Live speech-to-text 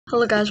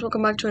Hello guys,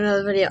 welcome back to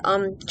another video.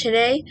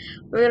 Today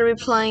we're gonna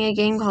be playing a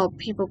game called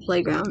People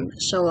Playground.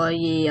 So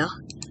yeah.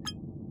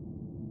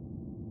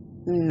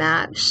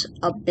 Maps,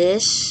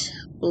 Abyss,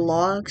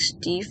 Blocks,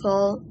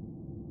 Default,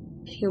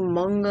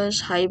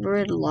 Humongous,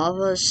 Hybrid,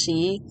 Lava,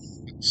 Sea,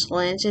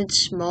 Slanted,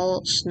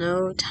 Small,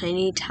 Snow,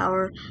 Tiny,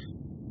 Tower,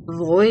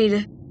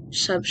 Void,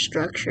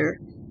 Substructure.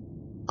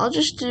 I'll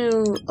just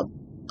do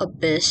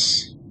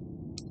Abyss.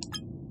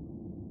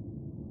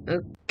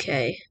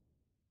 Okay.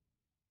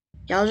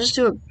 Yeah, I'll just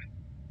do a...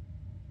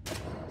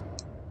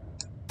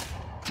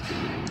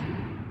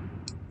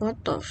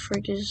 What the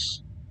frick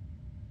is...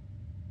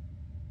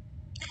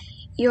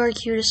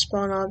 ERQ to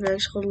spawn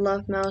objects, hold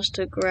left mouse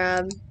to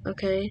grab,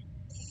 okay.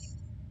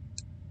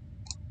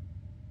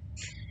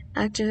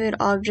 Activate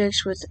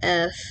objects with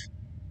F.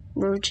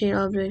 Rotate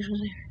objects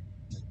with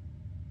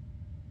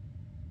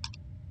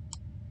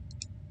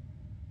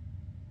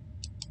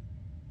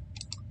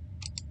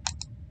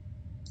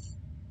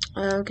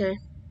R. Okay.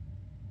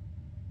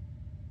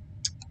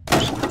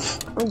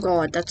 Oh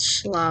god,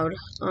 that's loud.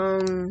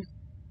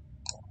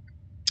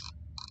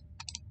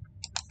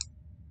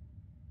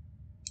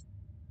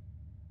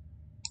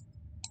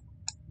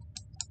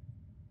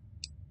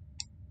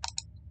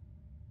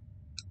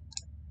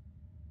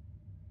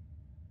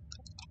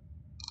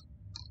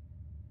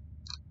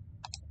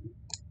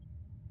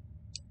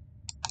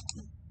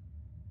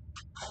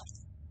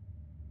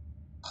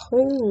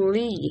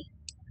 Holy.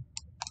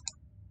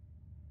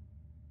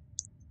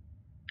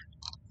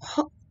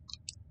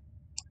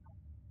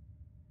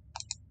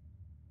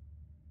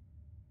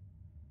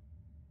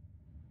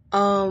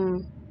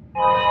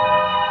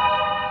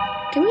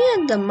 Can we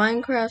add the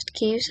Minecraft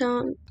cave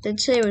sound? They'd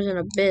say it was an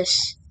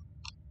abyss.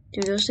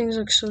 Dude, those things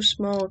look so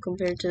small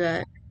compared to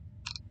that.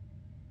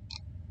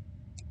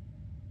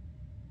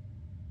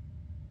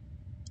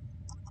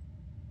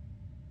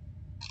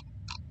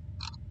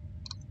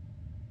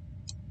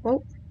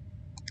 Well,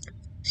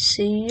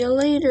 see you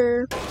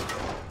later.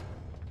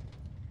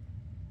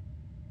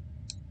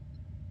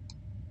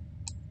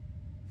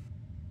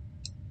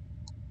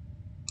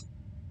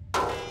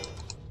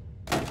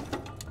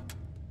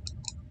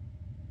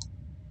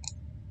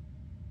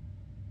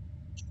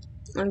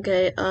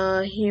 Okay,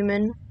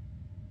 human.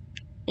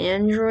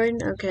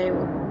 Android, okay.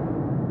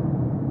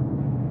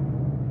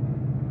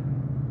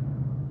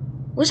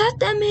 Was that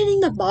them hitting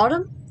the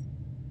bottom?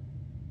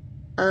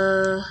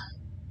 Oh,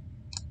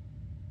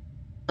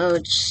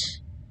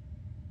 it's...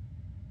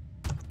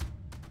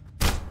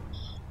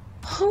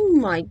 Oh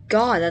my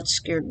god, that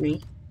scared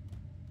me.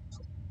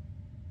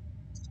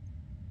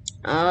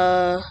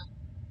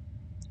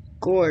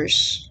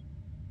 Gorse.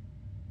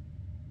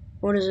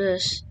 What is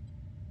this?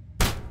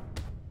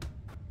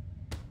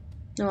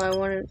 No, I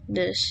wanted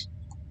this.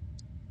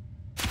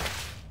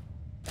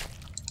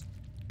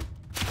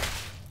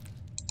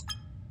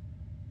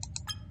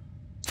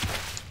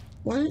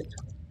 What?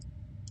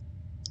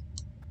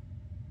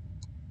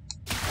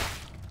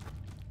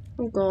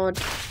 Oh god.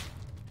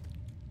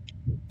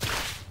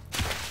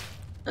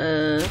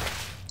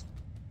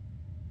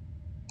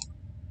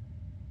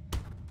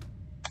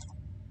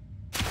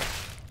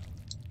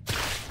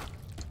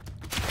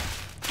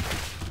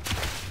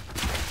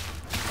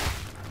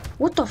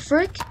 What the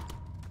frick?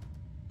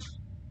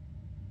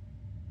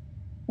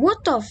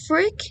 What the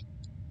frick?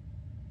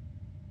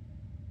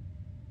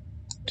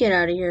 Get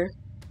out of here.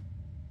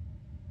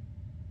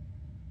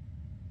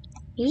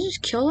 He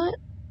just killed it?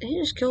 He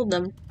just killed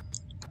them.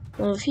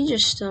 Well, if he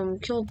just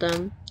killed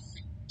them,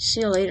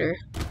 see you later.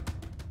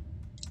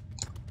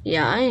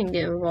 Yeah, I ain't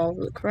getting involved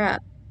with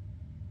crap.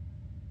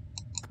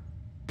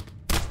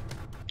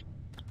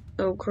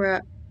 Oh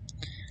crap.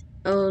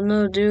 Oh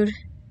no, dude.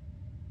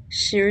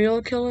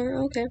 Serial killer?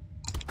 Okay.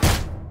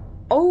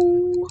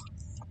 Oh!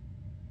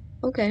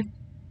 Okay.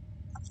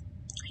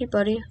 Hey,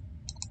 buddy.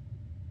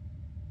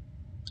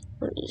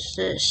 What is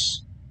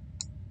this?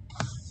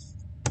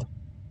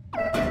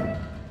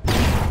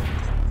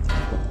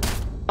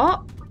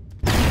 Oh!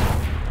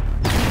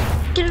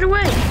 Get it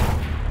away!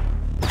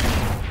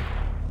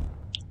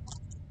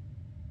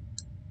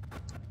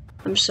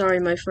 I'm sorry,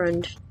 my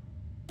friend.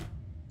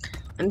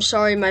 I'm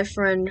sorry, my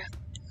friend,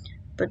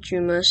 but you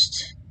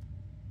must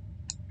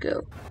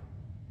go.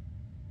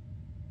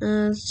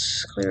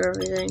 Let's clear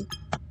everything.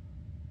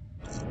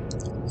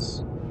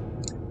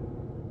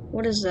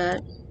 What is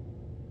that?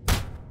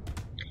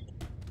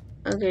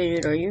 Okay,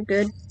 dude, are you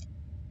good?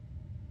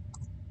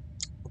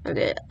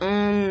 Okay,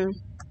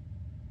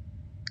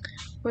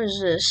 what is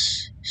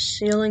this?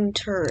 Ceiling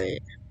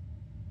turret.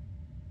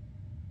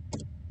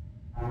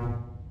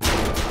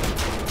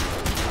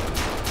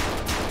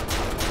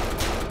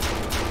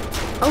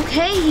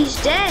 Okay,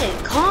 he's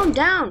dead. Calm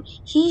down.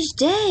 He's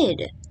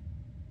dead.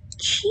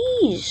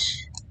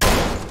 Jeez.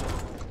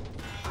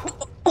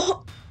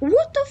 Oh,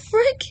 what the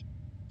frick?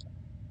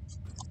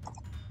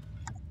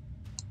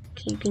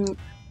 Okay, you can...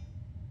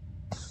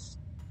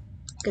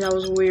 Okay, that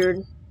was weird.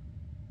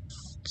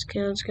 Let's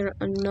get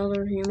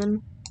another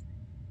human.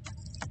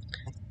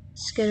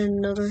 Let's get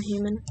another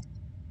human.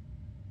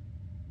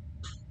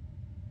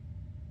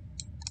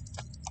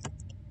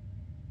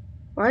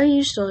 Why are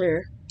you still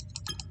here?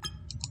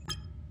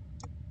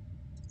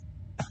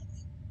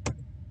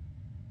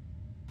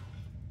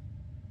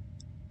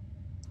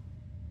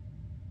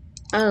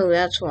 Oh,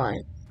 that's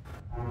why.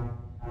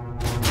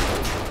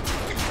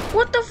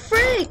 What the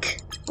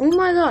frick? Oh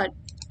my god.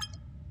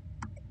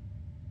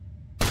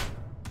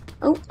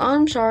 Oh,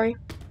 I'm sorry.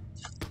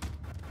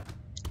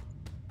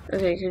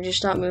 Okay, could you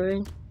stop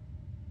moving?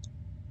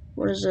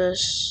 What is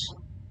this?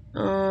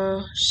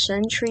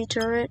 Sentry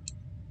turret?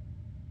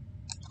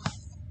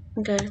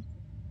 Okay.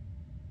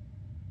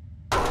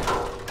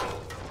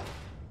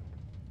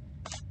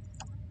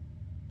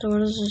 So what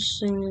does this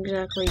thing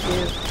exactly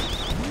do?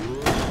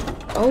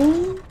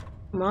 Oh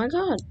my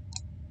god.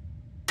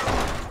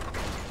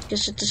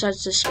 Guess it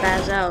decides to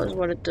spaz out is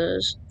what it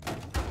does.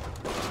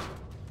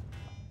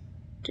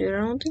 Dude, I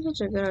don't think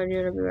it's a good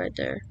idea to be right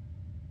there.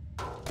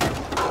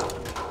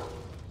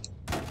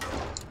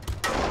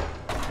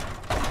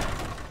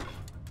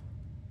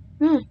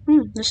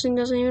 This thing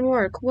doesn't even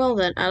work. Well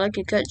then, I like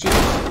a cut G.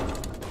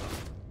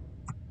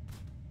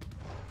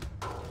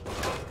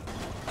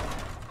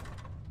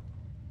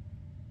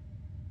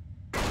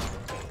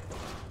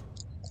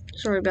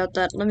 Sorry about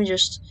that. Let me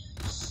just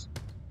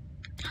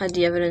hide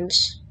the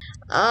evidence.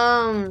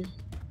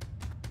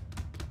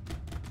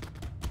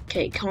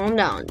 Okay, calm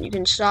down. You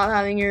can stop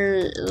having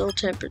your little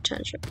temper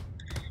tantrum.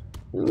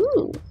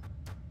 Ooh.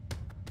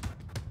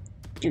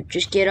 Dude,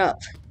 just get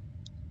up.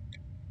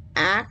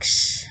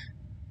 Axe.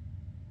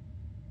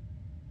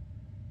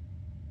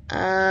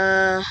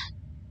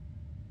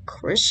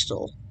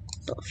 Crystal.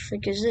 What the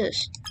frick is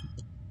this?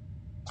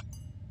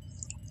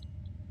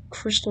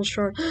 Crystal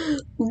shard.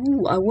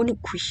 Ooh, I want a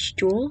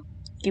crystal.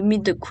 Give me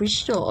the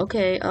crystal.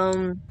 Okay,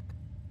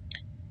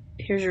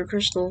 here's your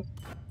crystal.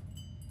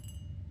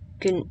 You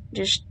can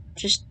just,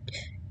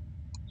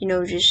 you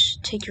know,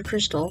 just take your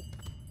crystal.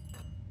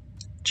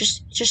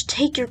 Just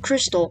take your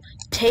crystal.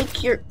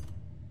 Take your,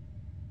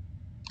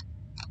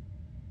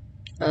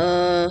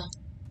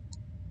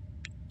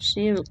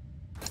 see you.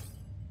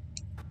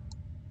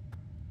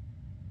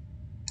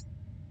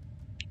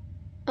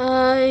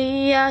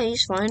 Yeah,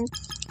 he's fine.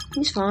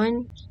 He's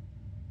fine.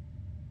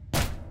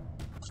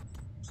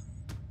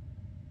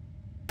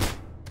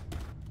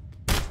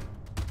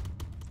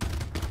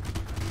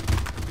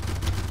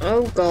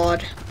 Oh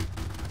god.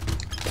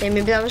 Okay,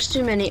 maybe that was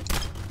too many.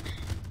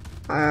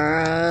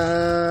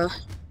 What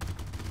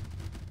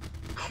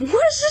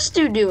is this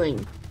dude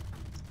doing?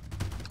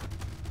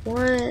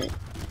 What?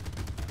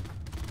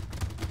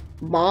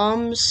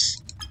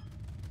 Bombs?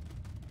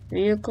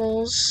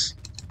 Vehicles?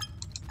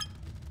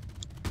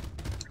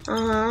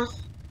 Uh-huh.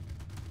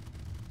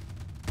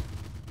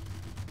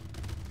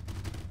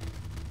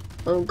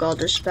 Oh god,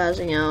 they're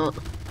spazzing out.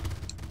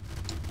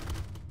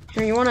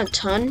 Here, you want a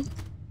ton?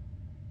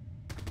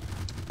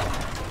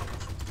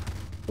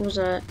 What was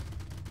that?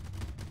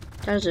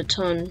 That is a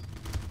ton.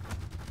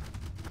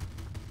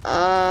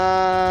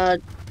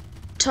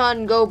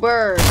 Ton, go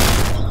bird.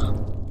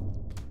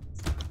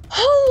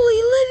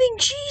 Holy living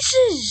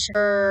Jesus!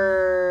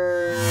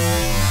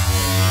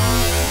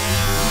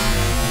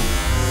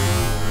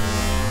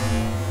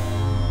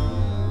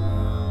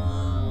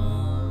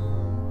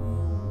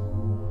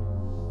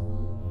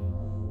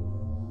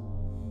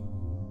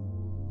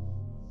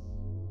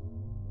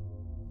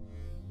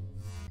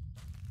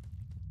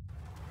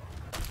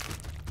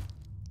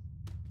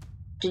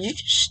 Did you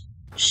just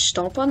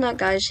stomp on that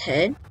guy's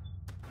head?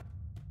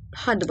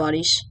 Hide the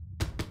bodies.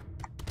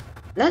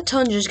 That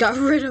ton just got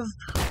rid of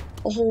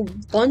a whole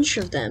bunch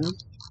of them.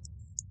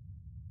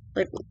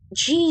 Like,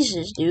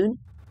 Jesus, dude.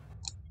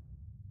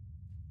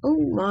 Oh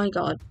my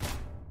god.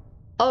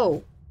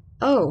 Oh.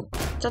 Oh. I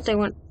thought they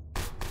went.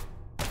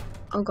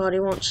 Oh god, he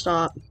won't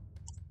stop.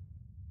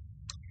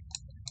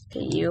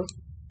 Okay, you.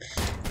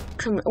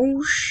 Come here.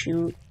 Oh,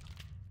 shoot.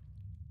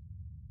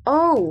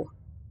 Oh.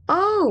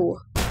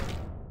 Oh.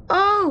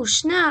 Oh,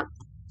 snap.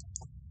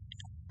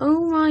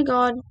 Oh my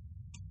god.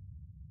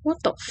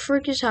 What the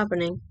frick is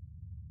happening?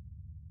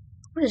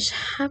 What is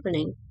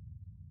happening?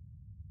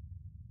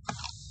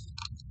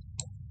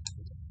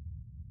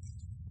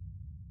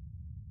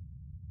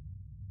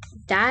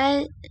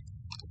 That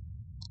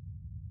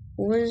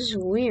was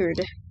weird.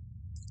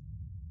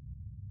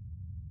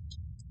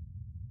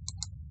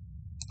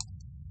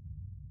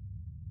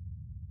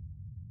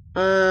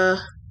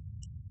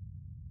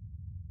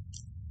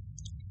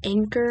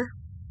 Anchor?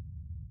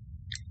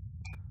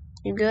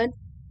 You good?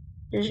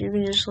 You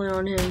can just lay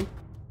on him.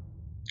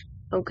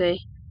 Okay.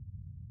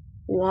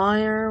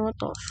 Wire, what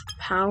the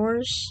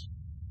powers?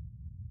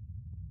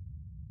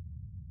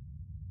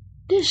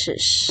 This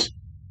is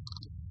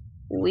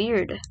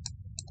weird.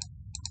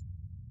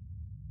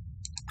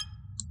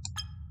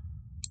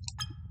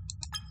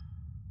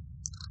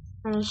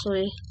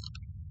 Honestly.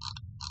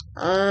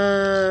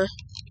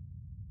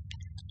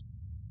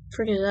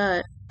 Frick is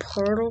that?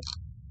 Portal?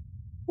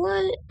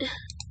 What?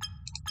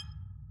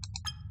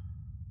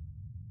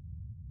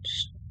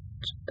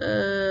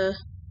 A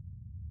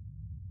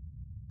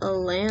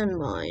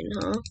landmine,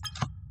 huh?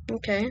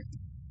 Okay.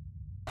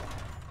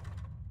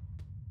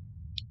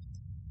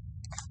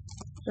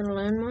 that a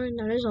landmine?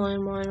 That is a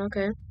landmine,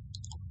 okay.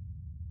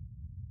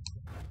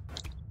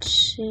 Let's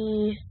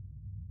see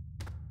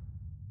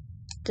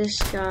this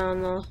guy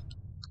on the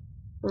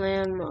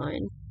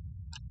landmine.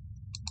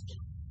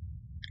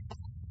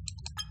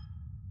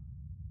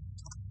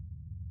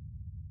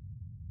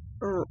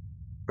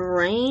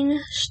 Rain?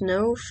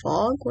 Snow?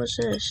 Fog? What's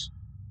this?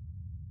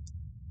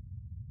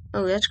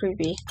 Oh, that's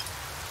creepy.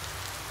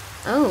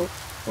 Oh,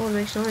 it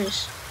makes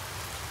noise.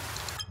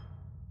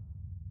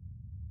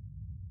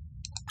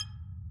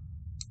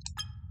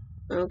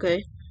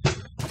 Okay.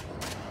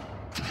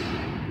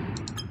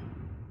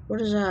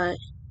 What is that?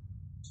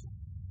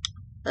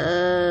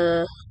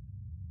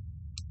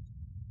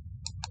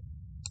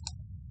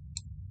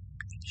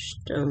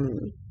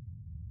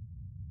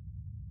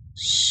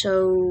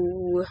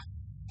 So...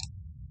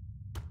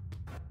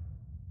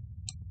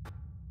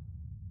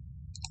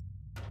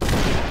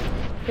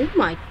 Oh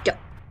my god.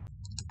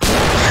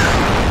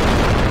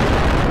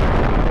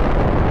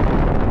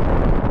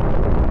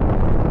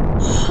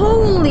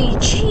 Holy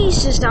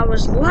Jesus, that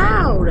was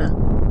loud!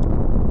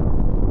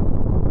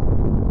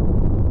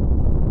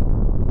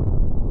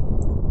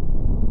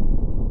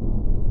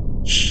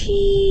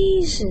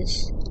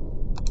 Jesus.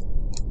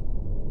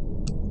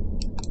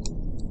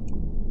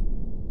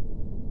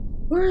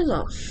 Where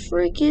the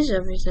frick is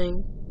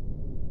everything?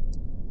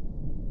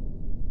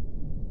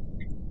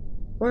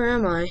 Where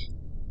am I?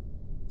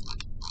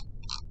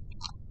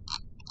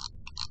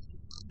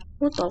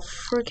 What the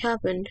frick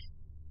happened?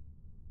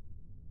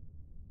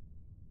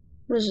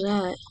 What is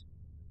that?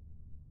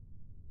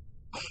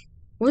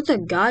 Where'd the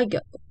guy go?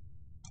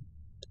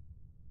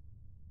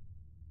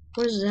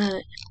 What is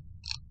that?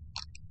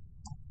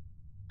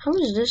 How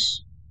is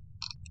this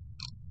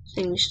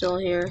thing still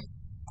here?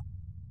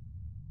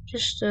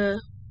 Just,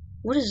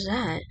 what is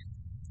that?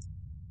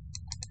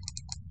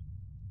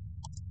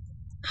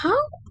 How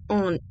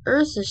on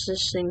earth is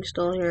this thing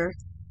still here?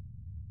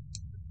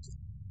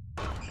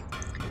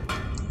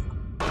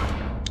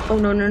 Oh,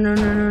 no, no, no,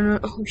 no, no, no.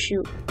 Oh,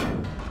 shoot.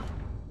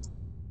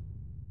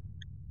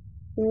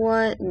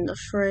 What in the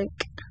frick?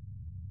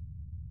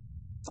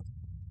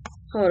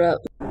 Hold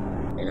up.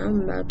 And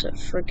I'm about to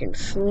freaking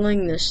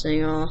fling this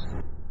thing off.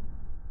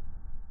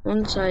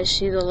 Once I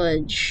see the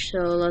ledge, so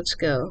let's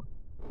go.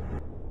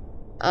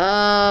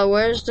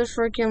 Where's the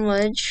freaking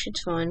ledge?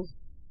 It's fine.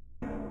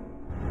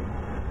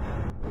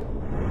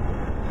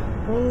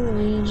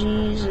 Holy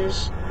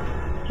Jesus.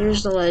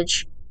 Here's the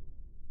ledge.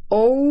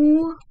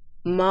 Oh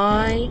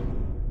my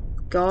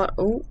god.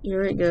 Oh,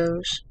 here it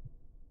goes.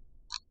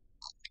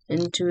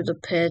 Into the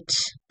pit.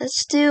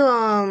 Let's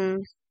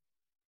do,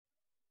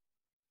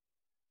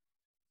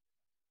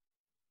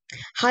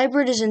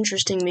 hybrid is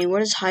interesting me.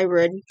 What is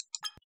hybrid?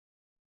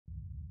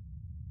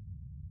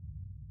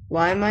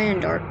 Why am I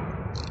in dark?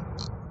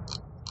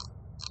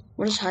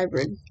 What is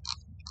hybrid?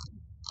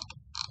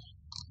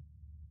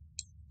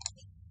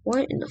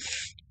 What in the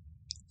is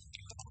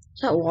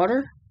that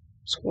water?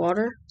 It's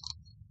water.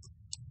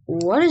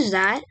 What is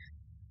that?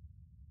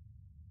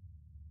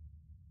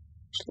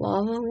 It's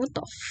lava? What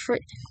the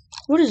frick?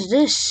 What is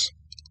this?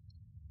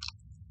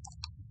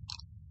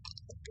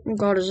 Oh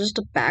god, is this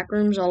the back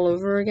rooms all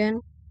over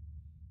again?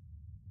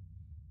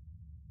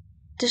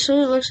 This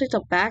really looks like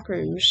the back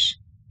rooms.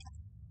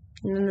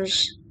 And then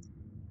there's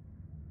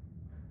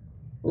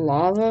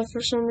lava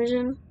for some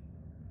reason.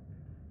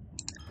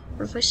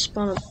 What if I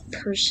spawn a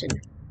person?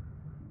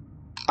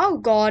 Oh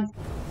god!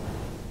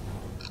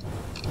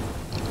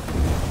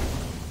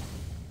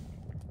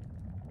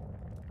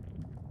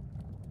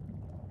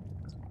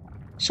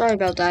 Sorry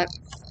about that.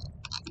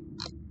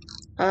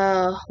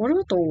 What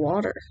about the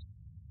water?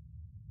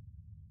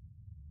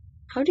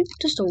 How deep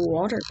does the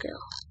water go?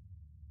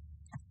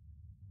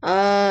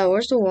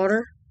 Where's the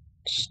water?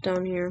 It's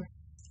down here.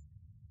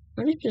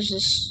 How deep is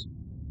this?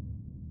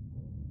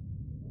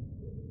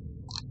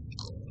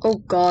 Oh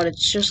god,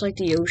 it's just like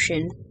the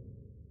ocean.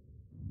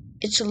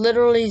 It's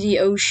literally the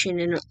ocean,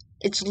 and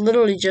it's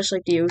literally just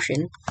like the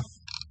ocean.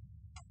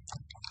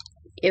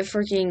 It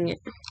freaking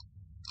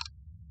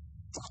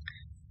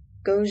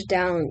goes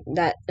down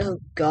that, oh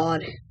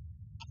god.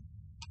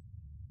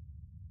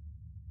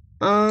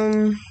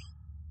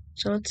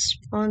 So let's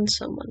spawn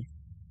someone.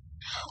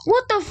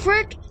 What the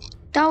frick?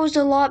 That was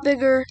a lot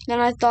bigger than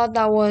I thought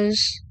that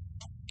was.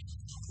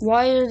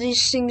 Why are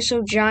these things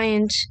so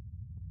giant?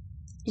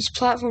 These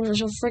platforms are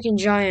so freaking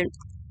giant.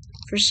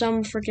 For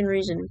some freaking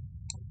reason.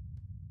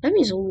 That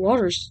means the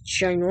water's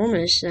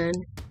ginormous then.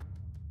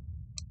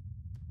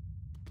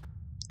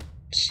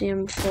 See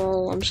him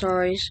fall. I'm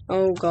sorry.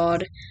 Oh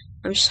god.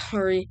 I'm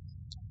sorry.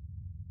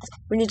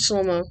 We need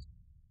slow-mo.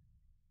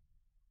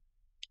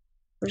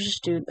 Where's this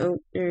dude? Oh,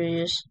 there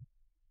he is.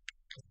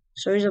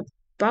 So he's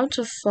about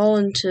to fall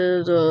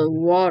into the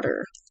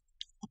water.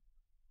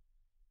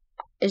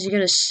 Is he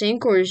gonna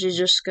sink or is he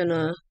just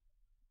gonna,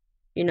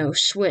 you know,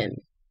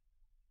 swim?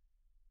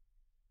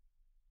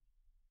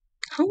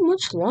 How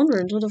much longer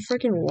into the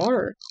freaking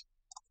water?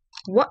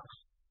 What?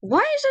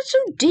 Why is that so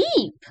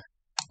deep?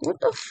 What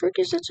the frick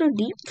is that so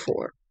deep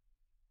for?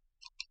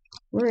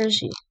 Where is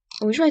he?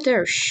 Oh, he's right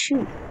there.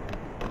 Shoot.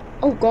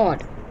 Oh,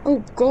 God.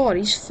 Oh, God,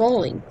 he's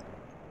falling.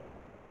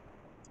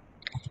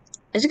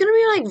 Is it gonna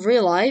be like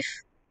real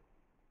life?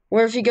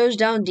 Where if he goes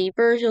down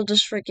deeper, he'll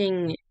just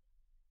freaking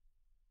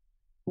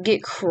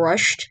get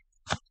crushed?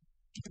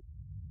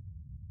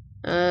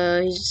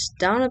 He's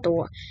down at the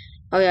water.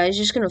 Oh, yeah, he's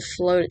just gonna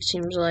float, it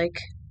seems like.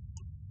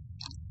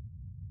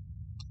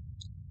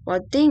 Well,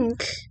 I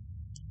think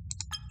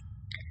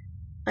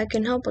I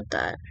can help with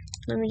that.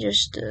 Let me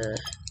just,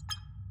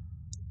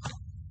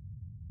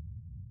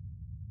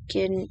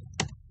 get an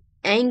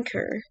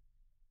anchor.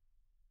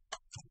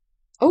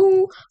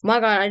 Oh my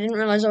God, I didn't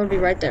realize I would be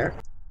right there.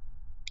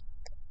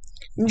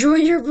 Enjoy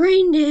your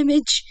brain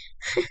damage.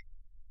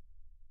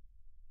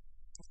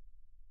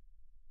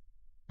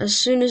 As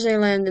soon as they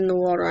land in the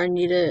water, I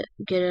need to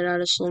get it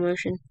out of slow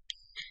motion.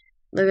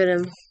 Look at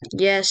him.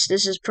 Yes,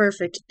 this is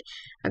perfect.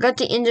 I got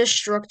the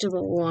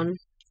indestructible one.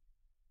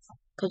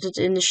 Because it's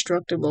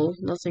indestructible.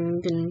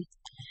 Nothing can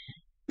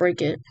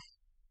break it.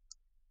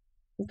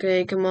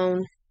 Okay, come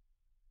on.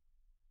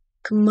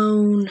 Come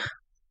on.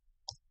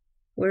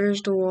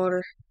 Where's the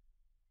water?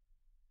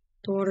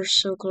 The water's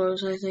so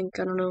close, I think.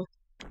 I don't know.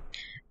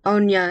 Oh,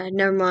 yeah,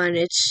 never mind.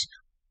 It's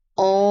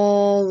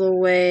all the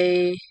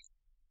way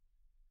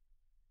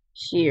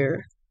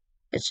here.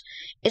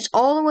 It's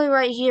all the way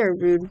right here,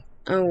 dude.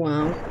 Oh,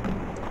 wow.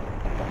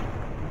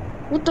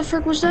 What the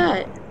frick was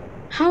that?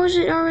 How is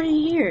it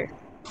already here?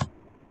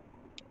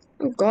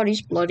 Oh, God,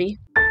 he's bloody.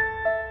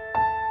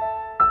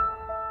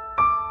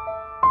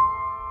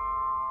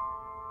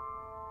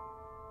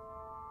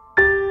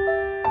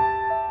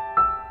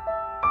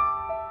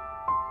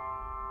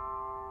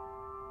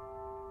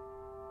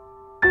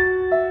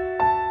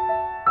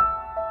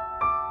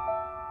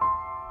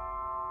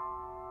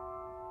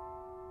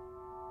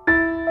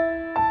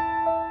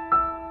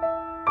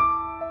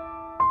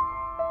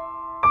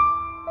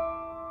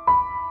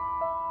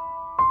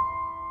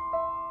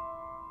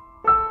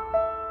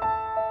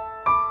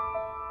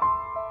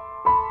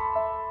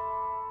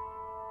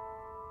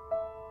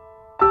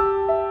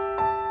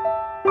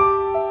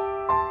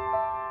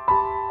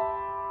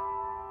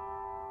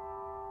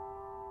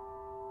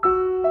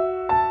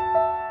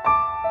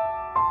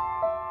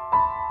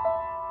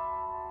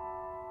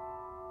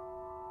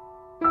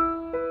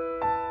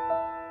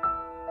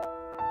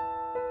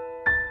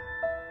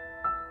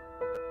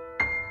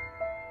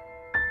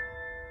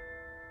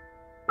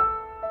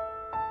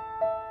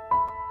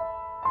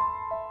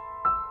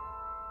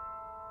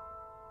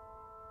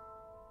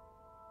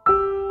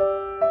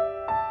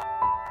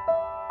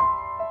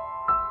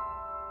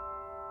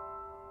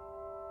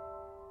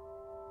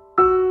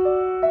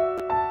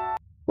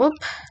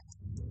 Whoop.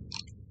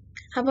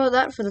 How about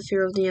that for the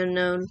fear of the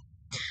unknown?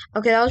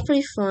 Okay, that was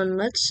pretty fun.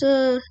 Let's,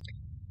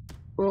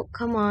 well,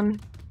 come on.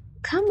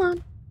 Come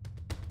on.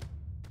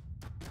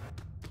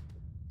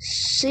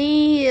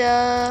 See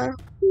ya.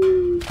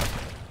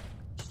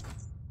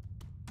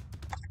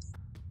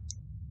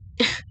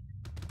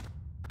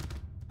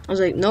 I was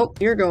like, nope,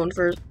 you're going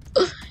first.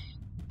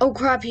 Oh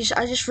crap,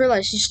 I just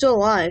realized he's still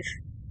alive.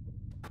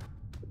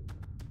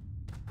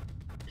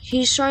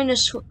 He's trying to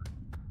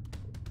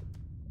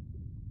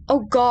oh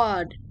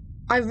God,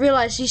 I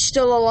realized he's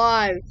still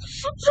alive.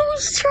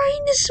 He's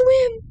trying to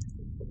swim.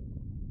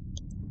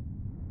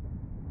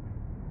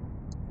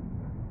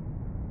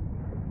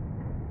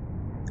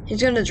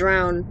 He's gonna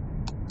drown.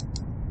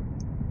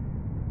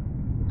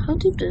 How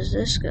deep does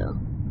this go?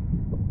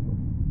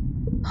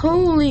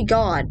 Holy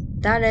God,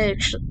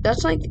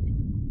 that's like,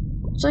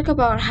 it's like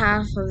about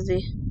half of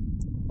the,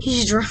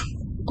 he's drowned.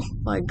 Oh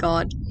my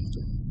God.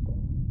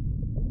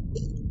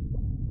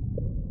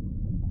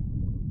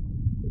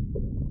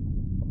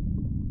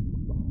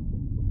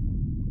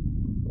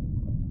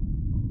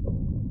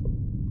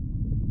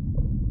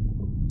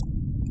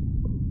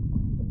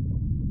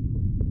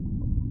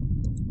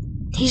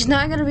 He's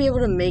not gonna be able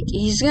to make it.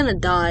 He's gonna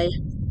die.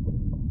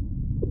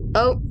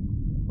 Oh.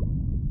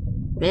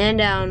 Man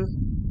down.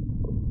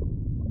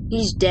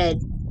 He's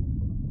dead.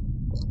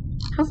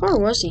 How far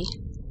was he?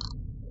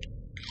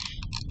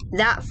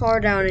 That far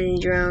down and he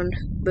drowned.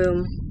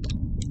 Boom.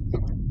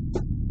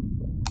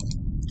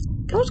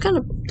 That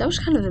was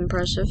kind of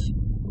impressive.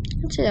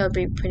 I'd say that would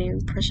be pretty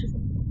impressive.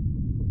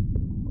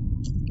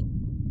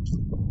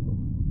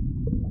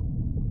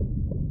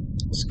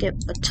 Skip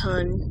a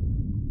ton.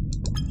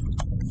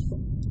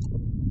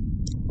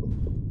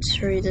 Let's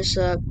hurry this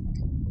up.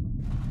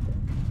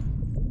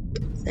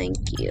 Thank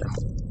you.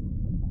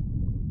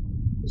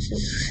 This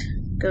is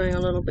going a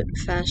little bit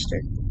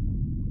faster.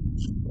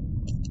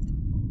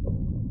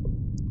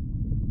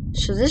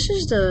 So this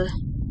is the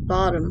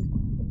bottom.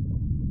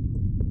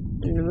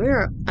 And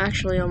we're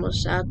actually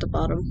almost at the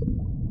bottom.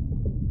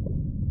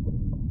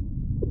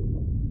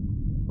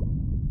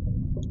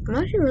 I'm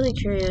actually really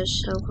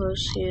curious how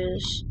close he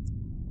is.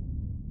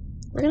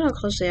 Look at how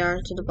close they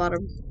are to the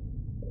bottom.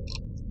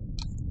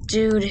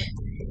 Dude,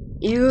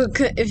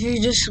 if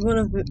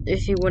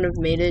you wouldn't have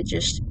made it,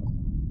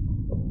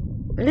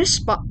 I'm gonna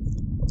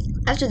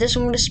after this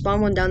I'm gonna spawn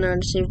one down there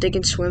and see if they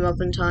can swim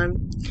up in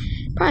time.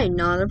 Probably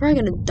not. They're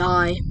probably gonna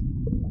die.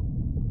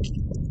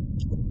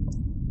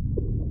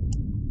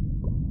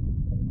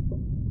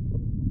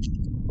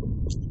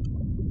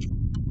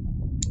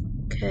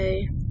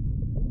 Okay.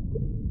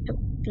 Yep,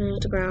 there's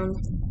the ground.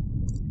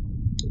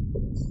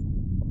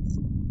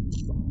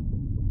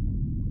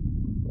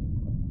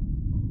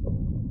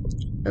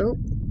 Oh.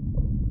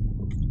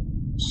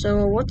 So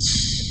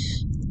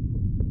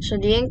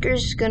the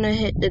anchor's gonna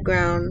hit the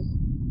ground.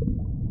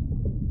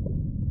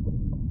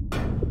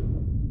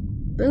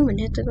 Boom, and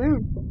hit the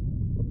ground.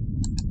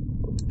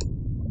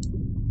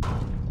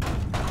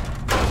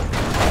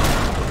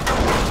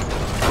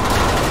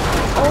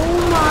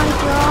 Oh my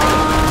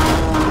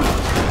god!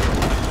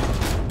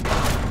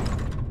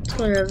 Let's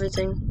clear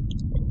everything.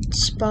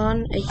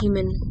 Spawn a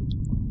human.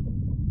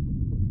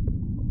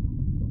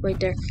 Right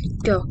there.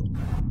 Go.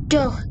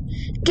 Go!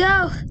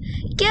 Go!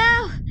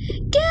 Go!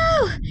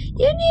 Go!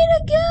 You need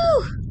to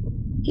go!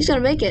 He's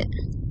gonna make it.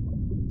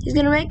 He's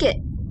gonna make it.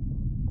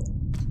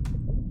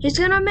 He's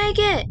gonna make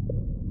it!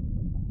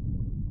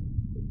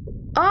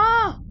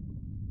 Oh!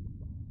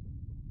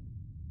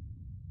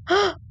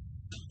 Come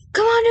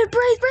on, dude,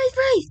 breathe!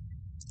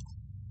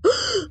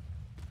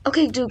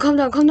 Okay, dude, calm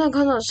down.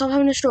 Stop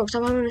having a stroke,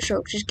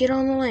 Just get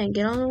on the land,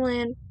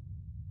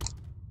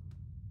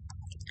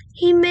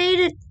 He made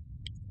it!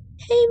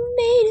 He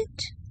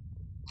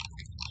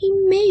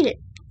made it!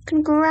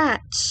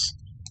 Congrats,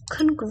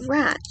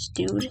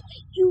 dude.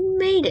 You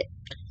made it!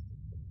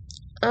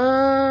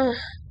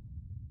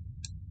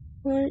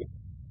 What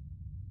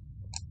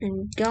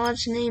in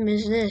God's name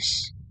is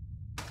this?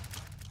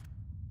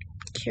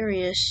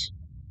 Curious.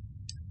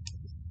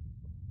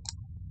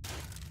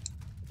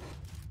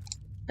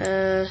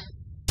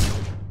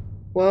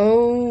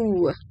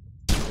 Whoa.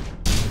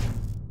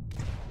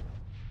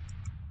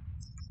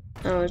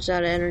 Oh, it's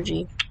out of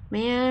energy.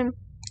 Man.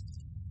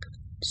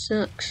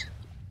 Sucks.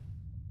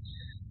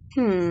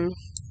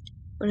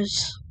 What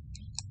is...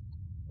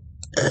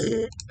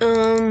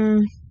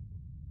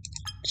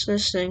 What's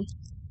this thing?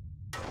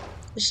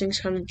 This thing's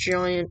kind of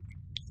giant.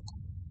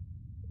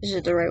 Is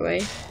it the right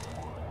way?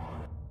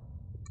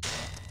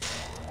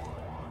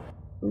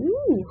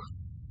 Ooh.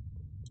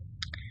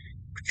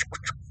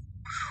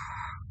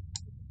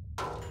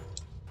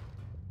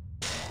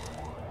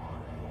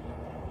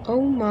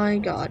 Oh my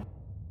god.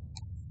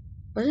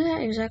 What did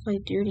that exactly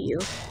do to you?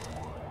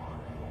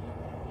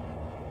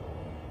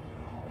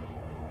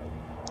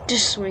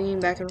 Just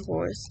swinging back and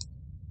forth.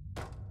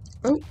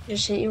 Oh,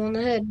 just hit you on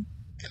the head.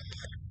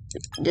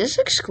 This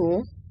looks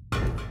cool.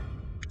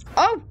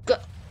 Oh,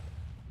 god.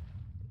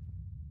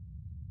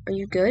 Are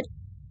you good?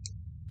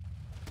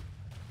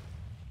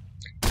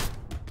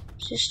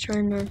 Just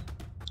trying to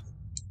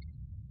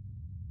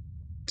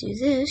do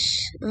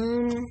this.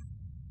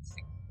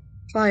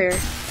 Fire.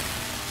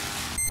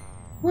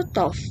 What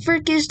the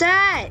frick is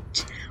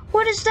that?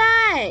 What is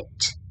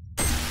that?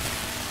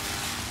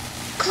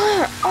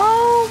 Claire,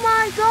 oh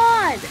my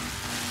god!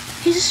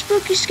 He's a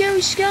spooky,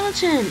 scary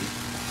skeleton.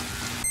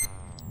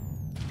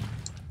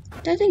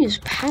 That thing is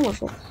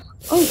powerful.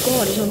 Oh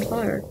god, he's on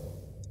fire.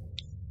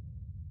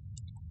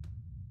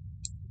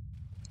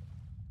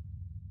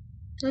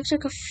 Looks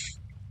like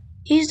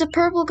he's the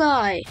purple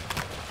guy.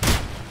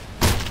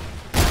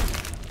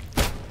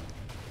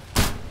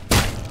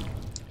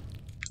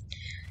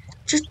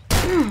 Just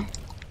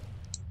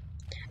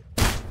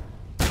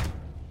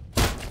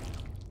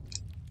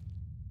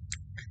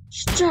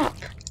stop.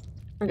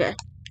 Okay.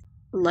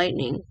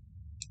 Lightning.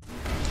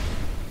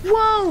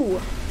 Whoa!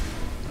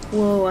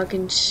 Whoa, I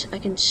can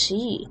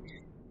see.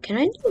 Can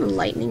I do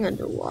lightning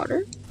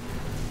underwater?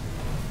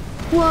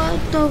 What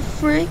the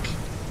frick?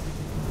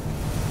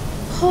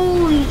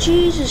 Holy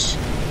Jesus!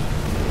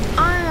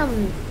 I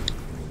am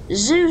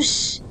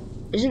Zeus.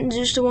 Isn't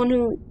Zeus the one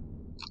who...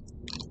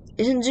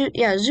 Isn't Zeus...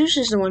 Yeah, Zeus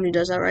is the one who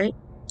does that, right?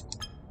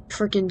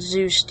 Frickin'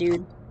 Zeus,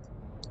 dude.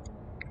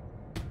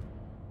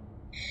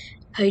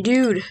 Hey,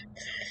 dude.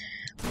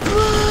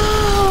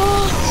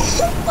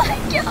 Oh my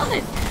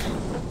god!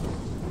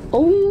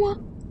 Oh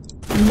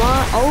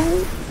my...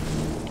 Oh!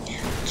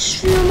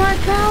 Feel my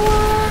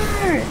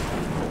power!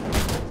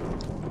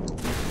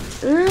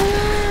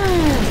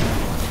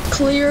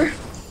 Clear.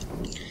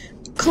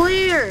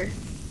 Clear!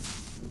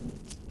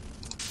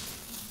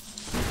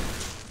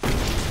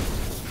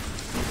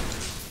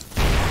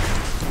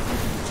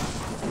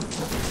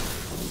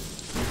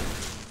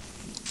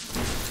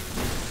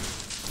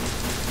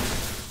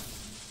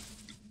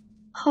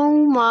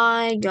 Oh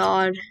my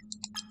god.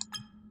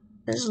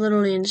 That's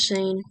literally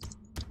insane.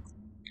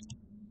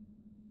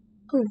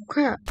 Oh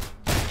crap.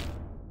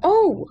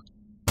 Oh!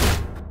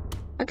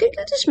 I could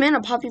get this man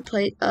a poppy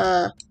plate,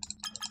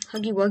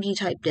 Huggy Wuggy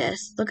type death.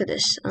 Look at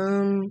this.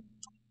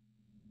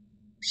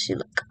 See,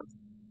 look.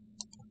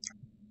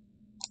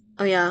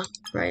 Oh yeah,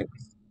 right.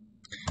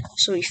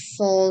 So he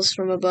falls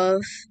from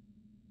above.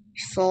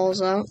 He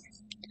falls out.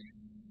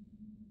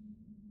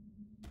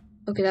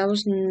 Okay, that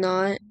was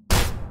not...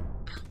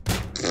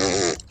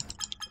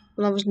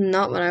 Well, that was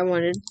not what I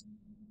wanted.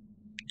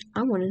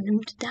 I wanted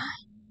him to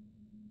die.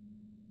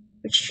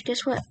 Which,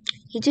 guess what?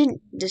 He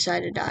didn't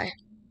decide to die.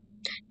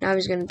 Now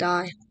he's gonna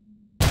die.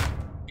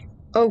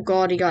 Oh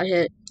god, he got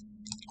hit.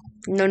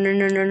 No.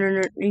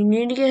 You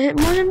need to get hit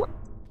more than one.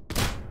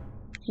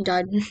 He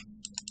died.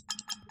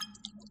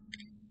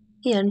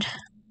 The end.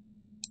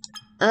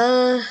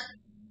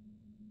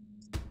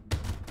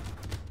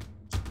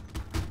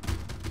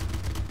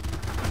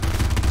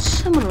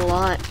 Summon a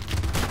lot.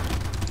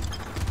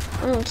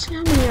 Oh, let's see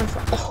how many are.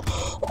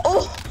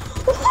 Oh.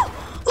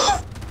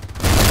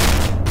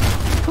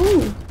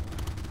 Oh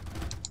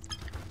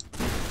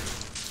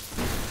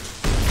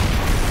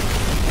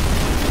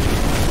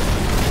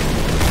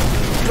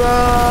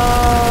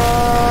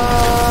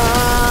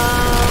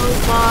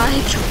my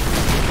god.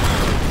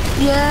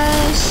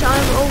 Yes,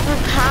 I'm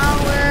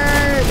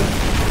overpowered.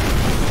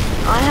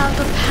 I have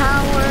the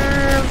power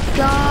of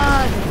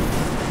God.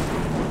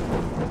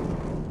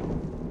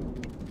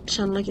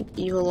 Sound like an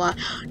evil lie.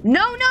 No!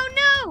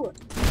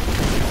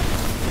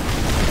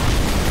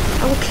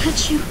 I will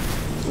catch you.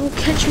 I will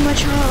catch you, my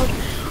child.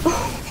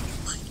 Oh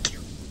my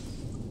god.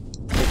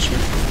 Catch you.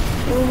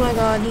 Oh my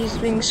god, he's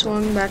being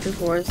swung back and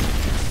forth.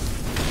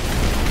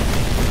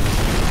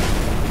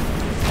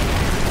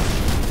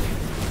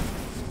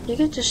 You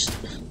could just...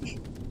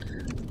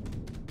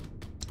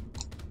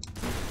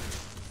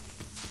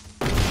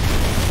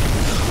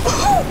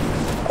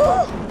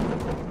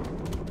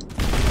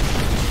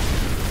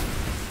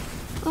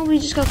 Oh, he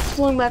just got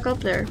flung back up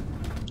there.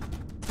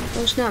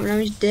 Oh snap, now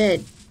he's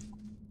dead.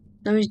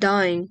 Now he's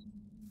dying.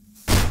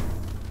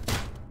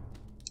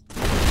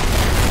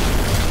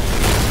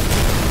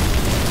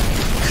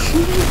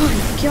 Oh my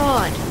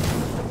god.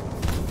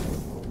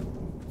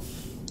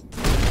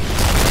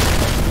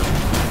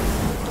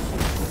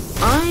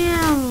 I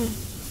am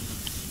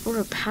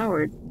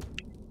overpowered.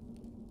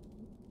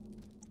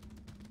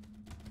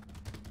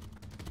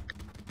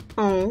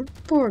 Oh,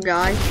 poor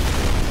guy.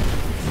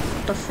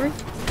 What the frick?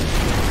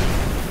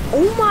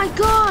 Oh my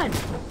god!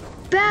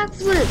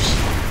 Backflips!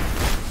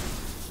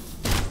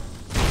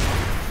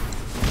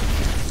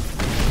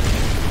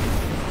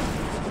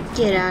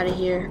 Get out of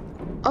here.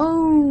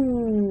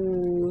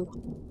 Oh!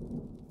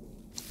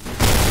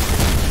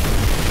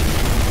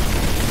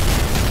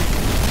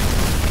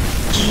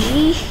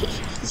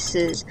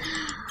 Jesus.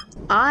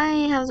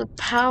 I have the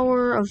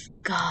power of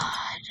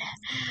God.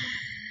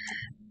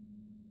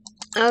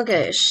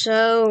 Okay,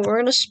 so we're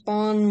gonna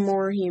spawn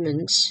more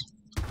humans.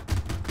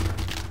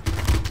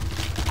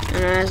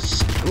 And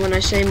when I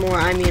say more,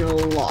 I mean a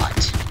lot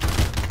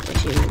of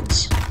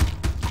humans.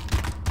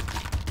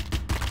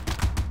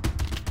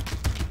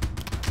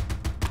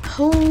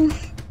 Oh.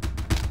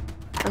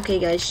 Okay,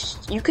 guys,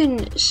 you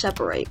can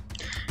separate.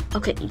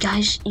 Okay,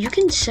 guys, you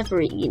can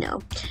separate, you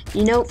know,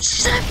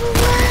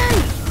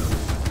 separate!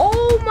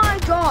 Oh my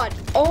god!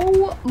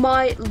 Oh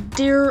my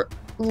dear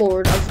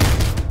Lord of...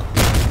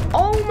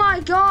 Oh my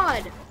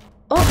god!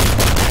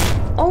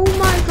 Oh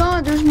my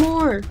god, there's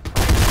more!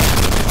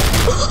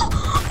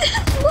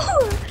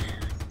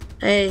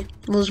 Hey,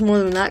 there's more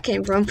than that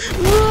came from. Whoa!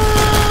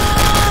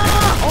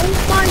 Oh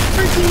my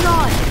freaking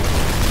god!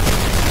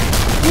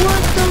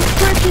 What the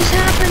frick is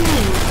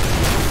happening?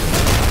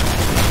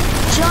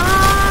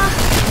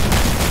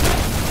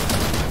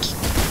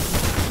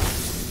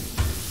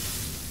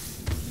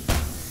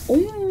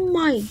 Oh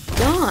my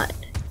god!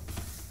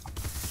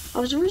 I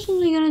was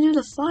originally gonna do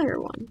the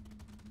fire one.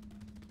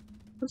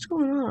 What's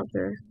going on up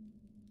there?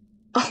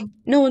 Oh,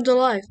 no one's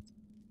alive.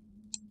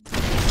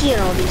 Get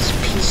all these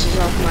pieces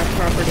off my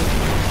property.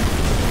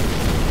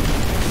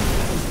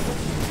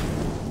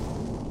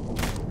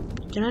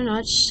 Did I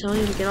not just tell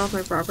you to get off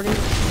my property?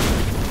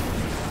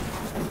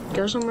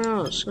 Go somewhere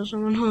else. Go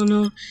somewhere. Oh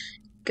no.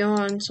 Go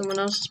on someone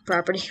else's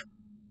property.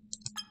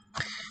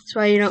 That's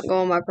why you don't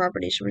go on my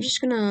property. So we're just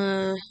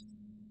gonna...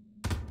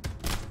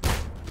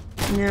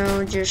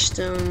 No, just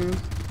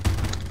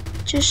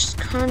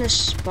kind of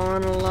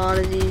spawn a lot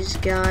of these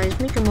guys.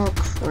 Make them all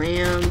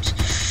cramped.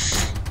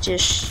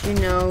 Just, you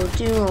know,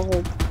 do a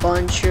whole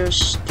bunch of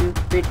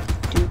stupid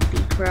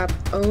crap.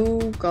 Oh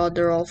god,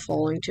 they're all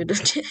falling to their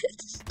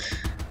deaths.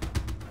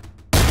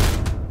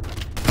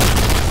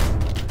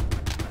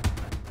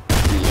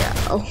 Yeah,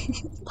 oh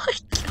my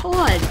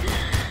god.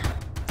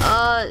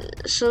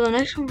 So the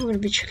next one we're gonna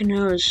be checking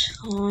out is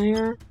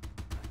fire.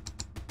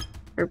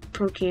 Or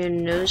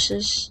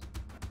Prokianosis.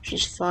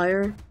 She's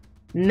fire.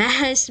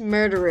 Mass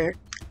murderer.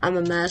 I'm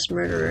a mass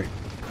murderer.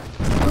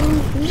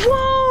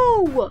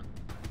 Whoa!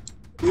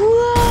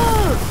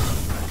 Whoa!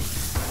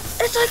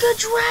 It's like a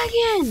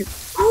dragon!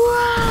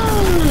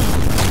 Whoa!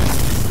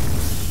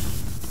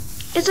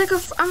 It's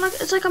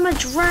like I'm a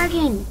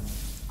dragon.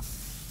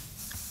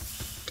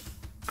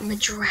 I'm a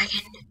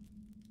dragon.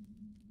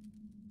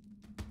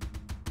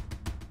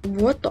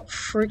 What the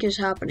frick is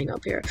happening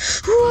up here?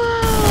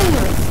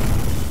 Whoa!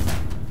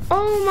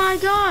 Oh my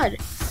god!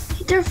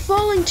 They're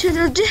falling to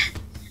their death.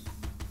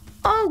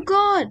 Oh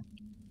god!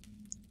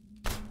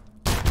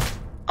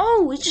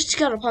 Oh, we just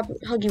got a pop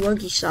Huggy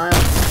Wuggy style.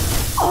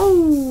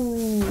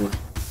 Oh!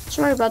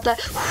 Sorry about that.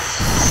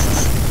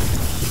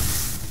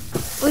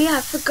 Oh yeah,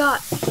 I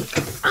forgot.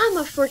 I'm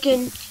a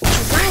freaking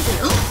dragon.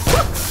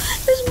 Oh,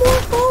 there's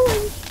more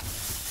falling.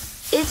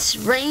 It's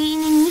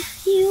raining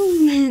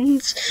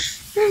humans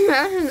from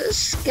out of the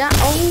sky.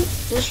 Oh,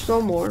 there's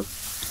still more.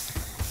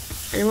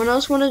 Anyone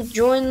else want to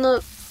join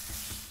the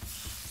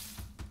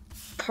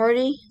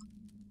party?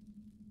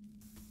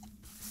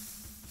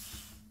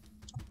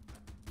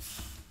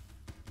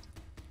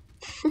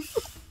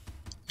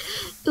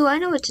 Ooh, I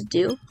know what to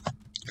do.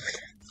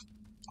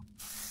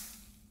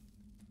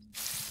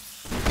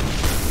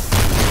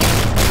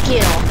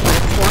 Get off my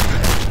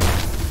platform.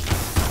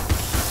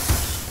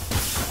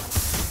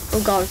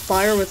 Oh god,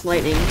 fire with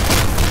lightning.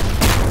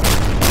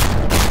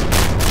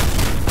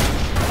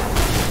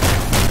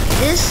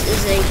 This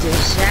is a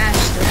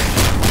disaster.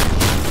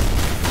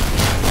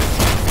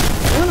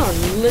 What on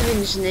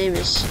living's name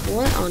is...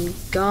 What on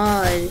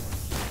God?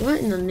 What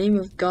in the name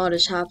of God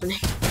is happening?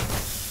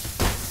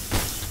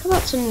 How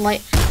about some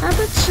light... How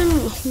about some...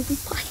 Oh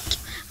my God.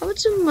 How about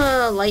some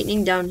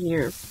lightning down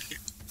here?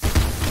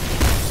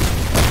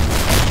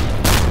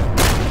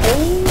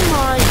 Oh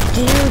my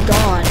dear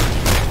God.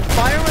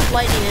 Fire with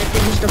lightning, I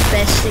think, is the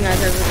best thing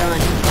I've ever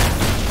done.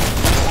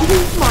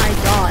 Oh my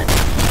God.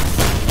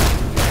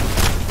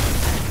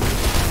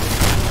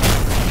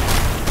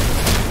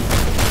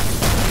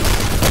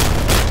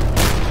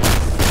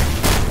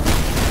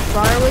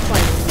 Fire with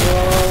lightning.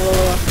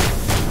 Whoa.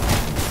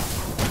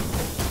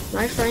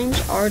 My frames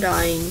are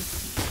dying.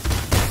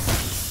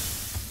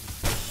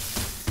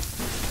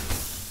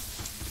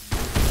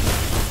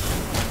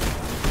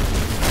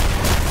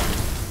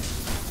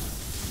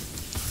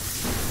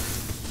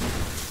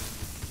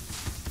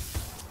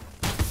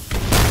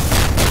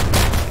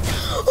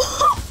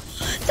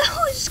 That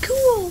was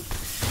cool.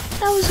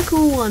 That was a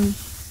cool one.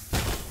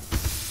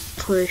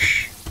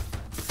 Push.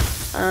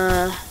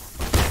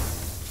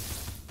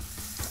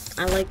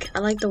 I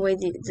like the way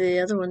the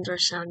other ones are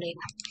sounding.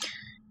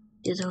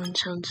 The other one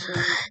sounds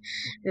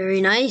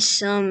very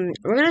nice. We're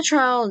gonna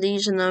try all of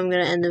these and then I'm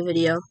gonna end the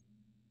video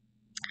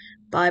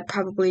by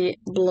probably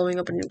blowing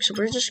up a nuke. So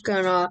we're just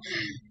gonna,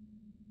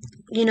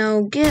 you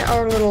know, get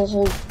our little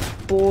whole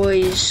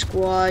boys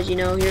squad. You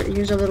know,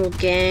 here's a little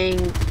gang.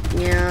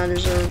 Yeah,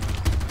 there's a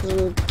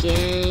little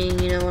gang.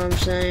 You know what I'm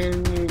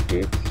saying?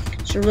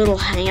 It's a little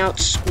hangout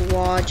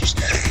squad.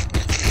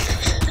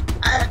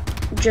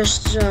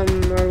 Just our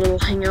little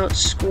hangout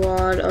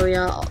squad. Oh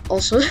yeah,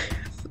 also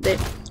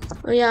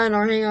oh yeah, in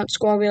our hangout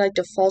squad we like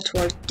to fall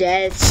to our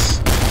deaths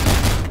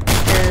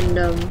and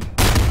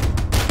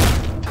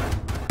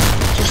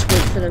just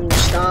wait for them to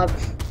stop.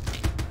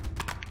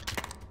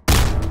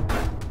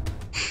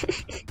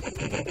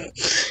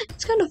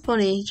 It's kind of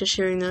funny just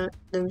hearing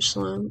them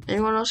slam.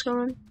 Anyone else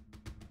going?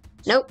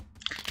 Nope.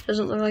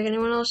 Doesn't look like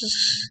anyone else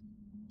is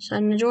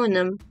deciding to join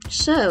them.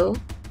 So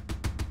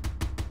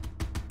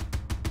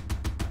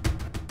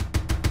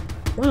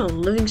what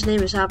on living's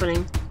name is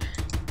happening?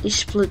 You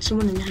split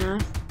someone in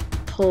half.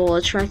 Pull,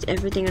 attract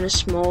everything in a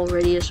small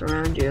radius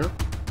around you.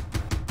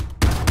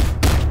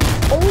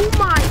 Oh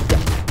my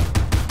God!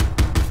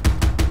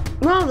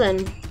 Well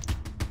then,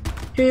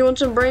 here, you want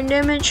some brain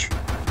damage?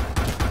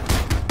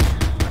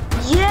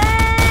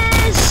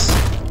 Yes!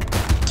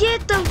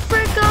 Get the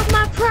frick off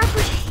my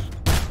property!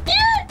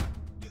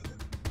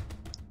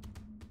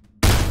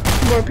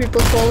 More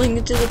people falling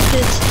into the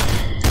pits.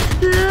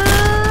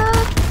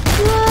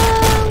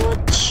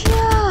 What's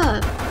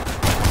up?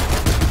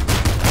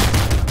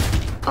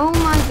 Oh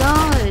my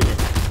God.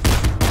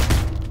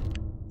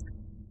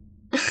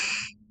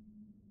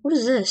 What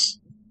is this?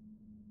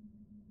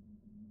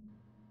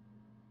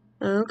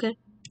 Oh, okay.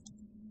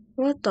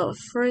 What the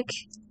frick?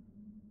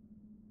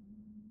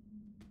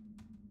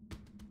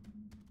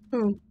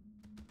 Oh.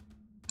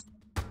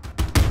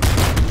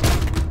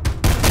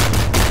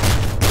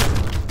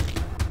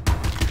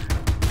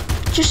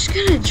 Just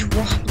gonna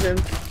drop them.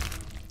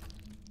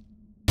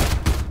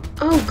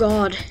 Oh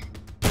God.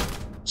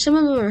 Some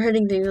of them are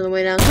hitting things on the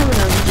way down, some of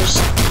them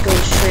just go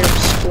straight up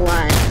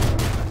splat.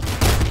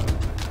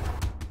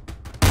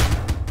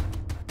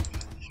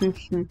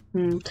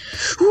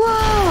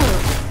 Whoa!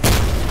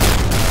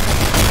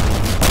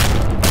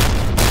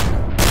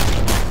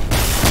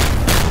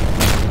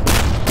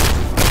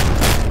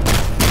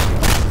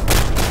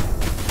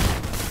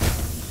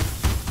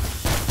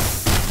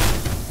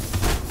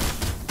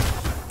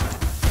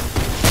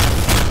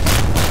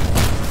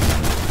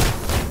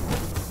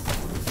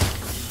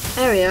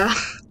 There we are.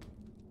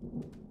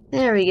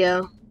 There we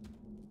go.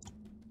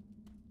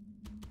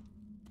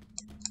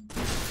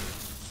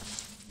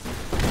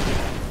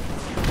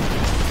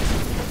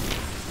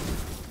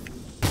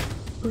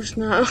 Who's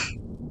now?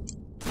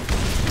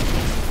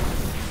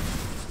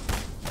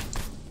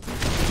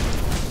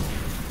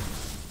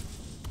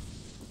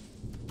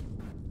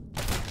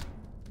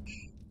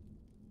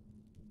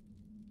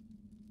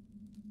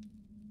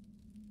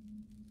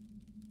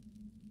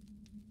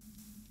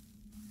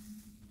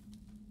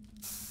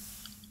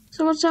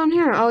 So what's down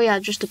here? Oh yeah,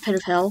 just a pit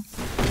of hell.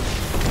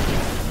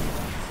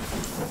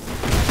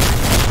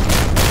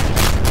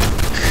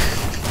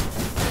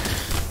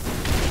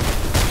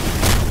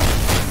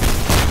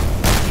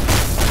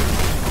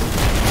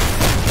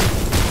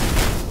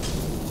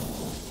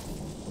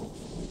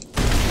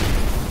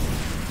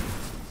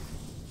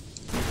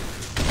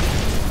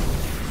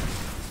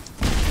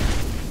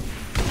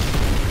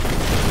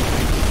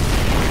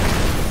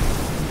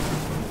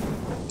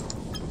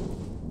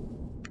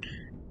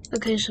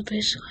 Okay, so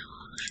basically,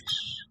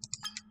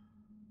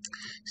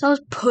 so that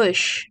was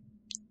push.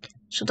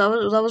 So that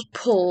was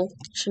pull.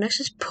 So next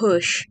is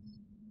push.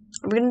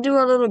 Are we gonna do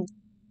our little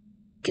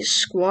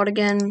squad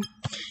again?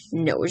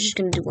 No, we're just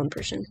gonna do one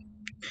person.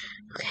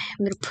 Okay,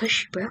 I'm gonna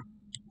push you, bro.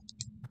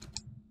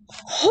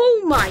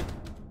 Oh my!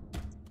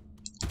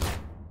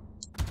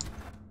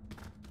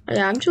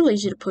 Yeah, I'm too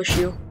lazy to push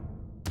you.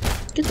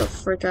 Get the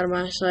frick out of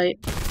my sight.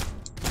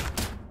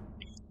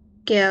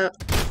 Get out.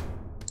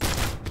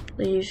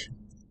 Leave.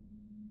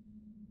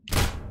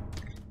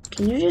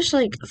 Can you just,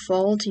 like,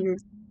 fall to your...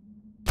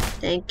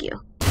 Thank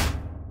you.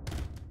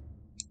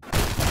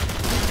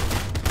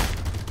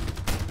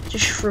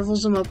 Just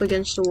shrivels them up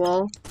against the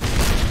wall.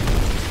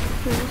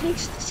 Here,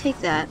 take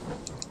that.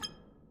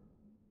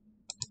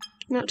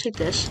 No, take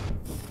this.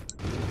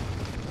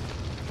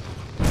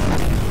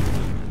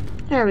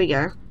 There we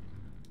go.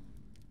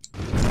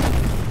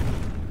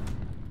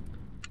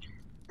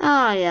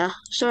 Ah, yeah.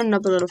 Starting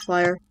up a little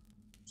fire.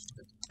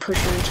 Push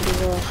her into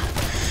the wall.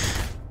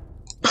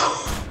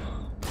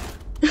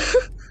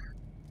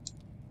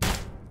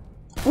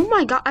 Oh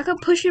my god, I could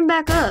push him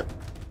back up.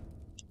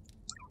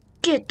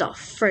 Get the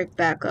frick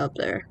back up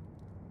there.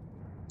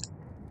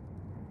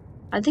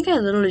 I think I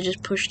literally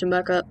just pushed him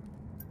back up.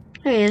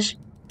 There he is.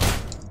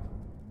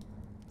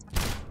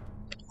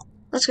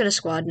 Let's get a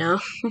squad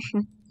now.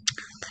 Okay,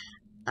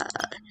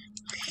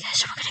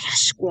 so we're gonna get a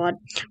squad.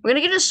 We're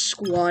gonna get a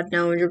squad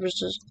now,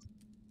 100%.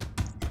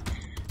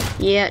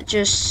 Yeah,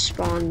 just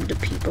spawn the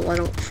people. I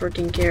don't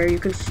freaking care. You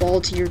can fall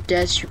to your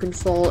deaths. You can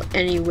fall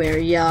anywhere.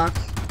 Yeah.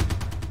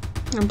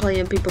 I'm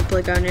playing People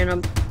Playground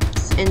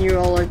and you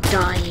all are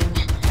dying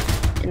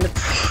in the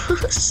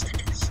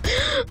process.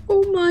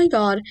 Oh my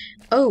god.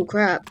 Oh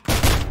crap.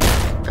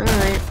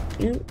 Alright.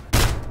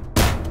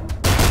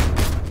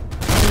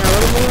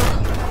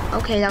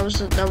 Okay, that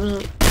was a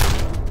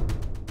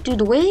dude,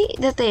 the way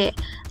that they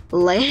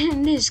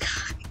land is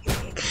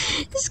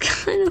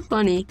kind of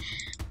funny.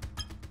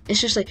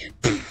 It's just like,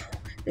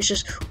 it's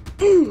just,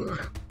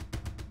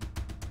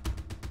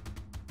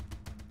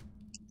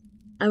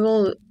 I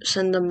will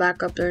send them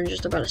back up there in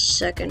just about a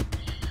second.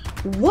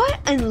 What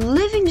in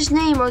living's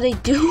name are they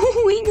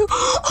doing?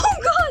 Oh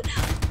god!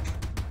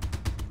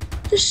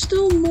 There's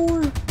still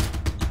more.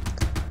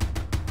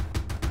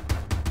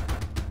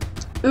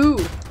 Ooh.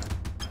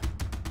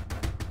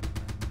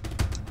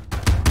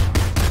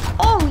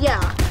 Oh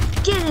yeah!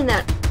 Get in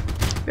that!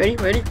 Ready?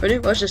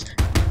 Watch this.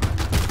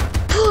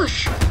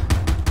 Push!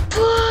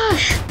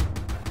 Push!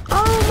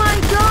 Oh my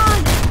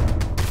god!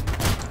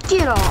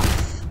 Get off!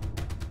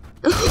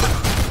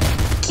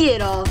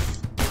 Get off!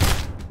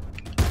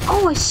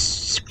 Oh, I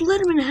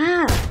split him in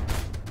half!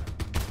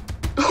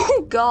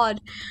 Oh god!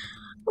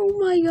 Oh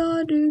my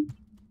god, dude!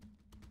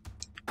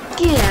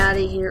 Get out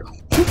of here!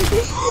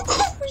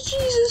 Oh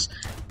Jesus!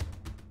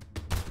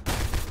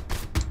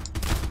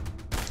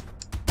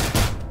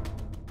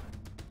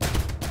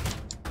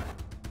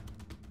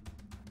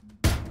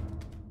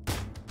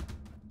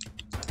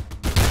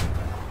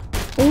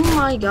 Oh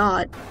my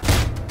god.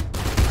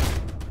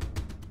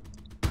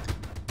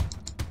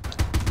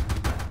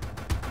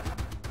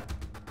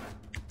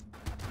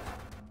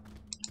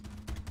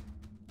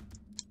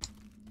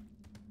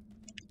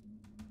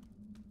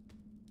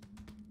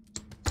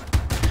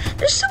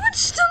 Is someone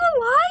still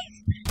alive?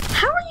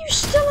 How are you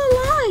still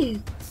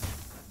alive?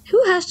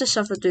 Who has to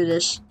suffer through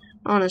this?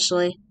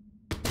 Honestly.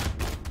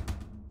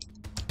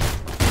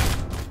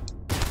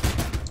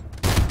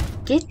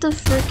 Get the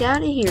frick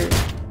out of here.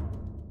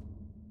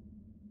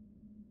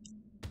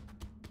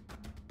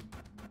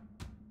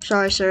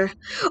 Sorry, sir.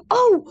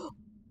 Oh!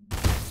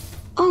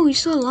 Oh, he's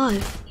still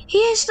alive.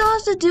 He still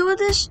has to deal with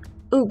this?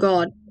 Oh,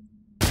 God.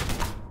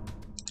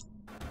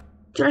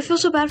 Dude, I feel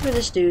so bad for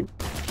this dude.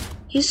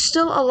 He's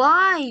still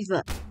alive!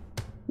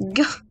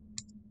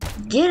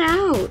 Get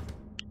out!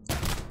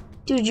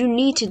 Dude, you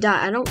need to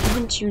die. I don't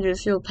want you to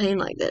feel pain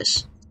like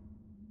this.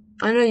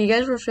 I know you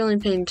guys were feeling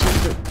pain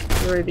since the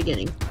very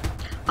beginning.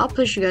 I'll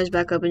push you guys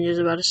back up in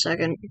just about a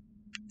second.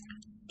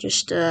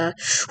 Just,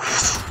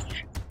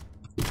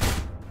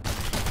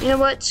 you know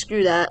what?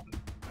 Screw that.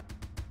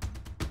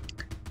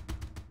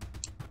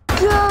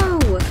 Go!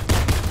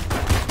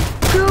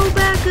 Go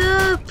back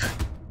up!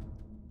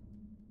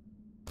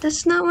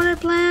 That's not what I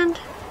planned.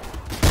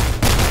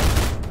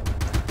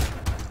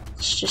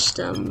 It's just,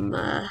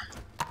 ooh,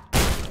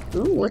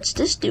 what's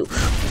this do?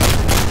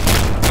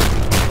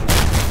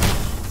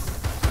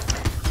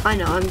 I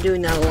know, I'm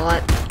doing that a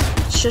lot.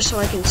 It's just so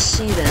I can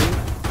see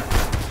them.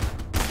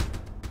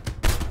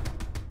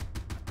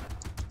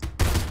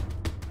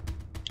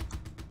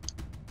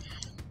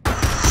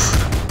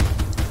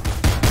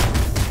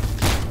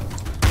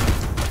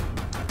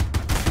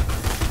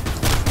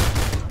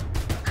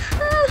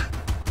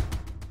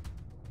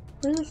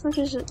 Where the fuck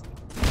is it?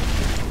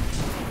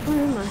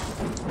 Where am I?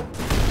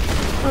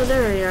 Oh,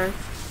 there we are.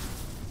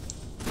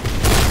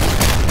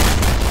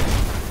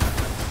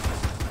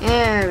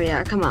 There we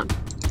are, come on.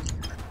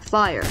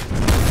 Fire.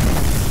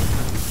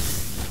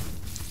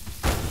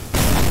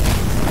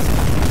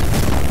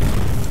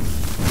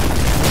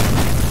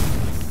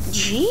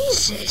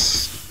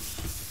 Jesus!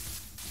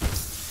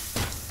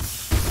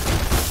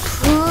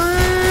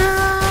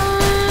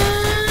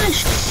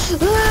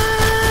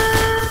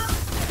 Ah!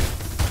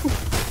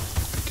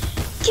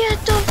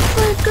 Get the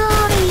frick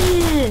out of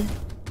here!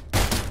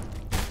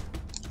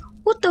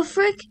 What the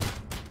frick?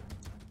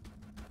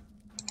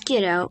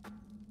 Get out.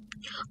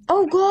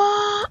 Oh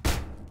god!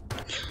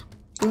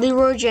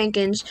 Leroy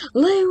Jenkins.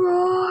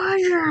 Leroy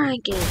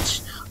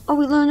Jenkins! Oh,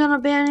 we learned on a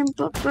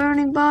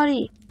burning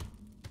body.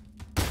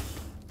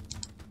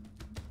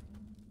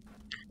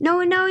 No,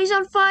 and now he's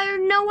on fire.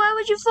 No, why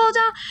would you fall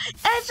down?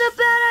 It's a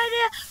bad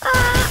idea.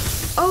 Ah!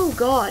 Oh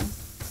god.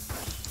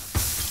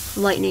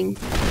 Lightning.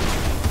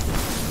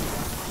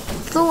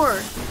 Thor.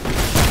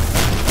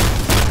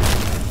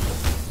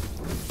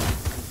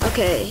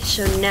 Okay,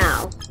 so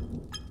now.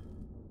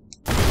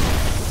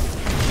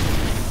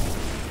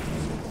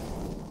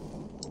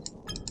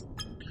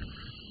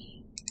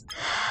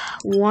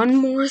 One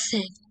more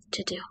thing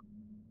to do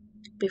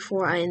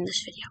before I end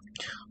this video.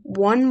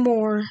 One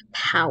more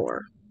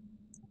power.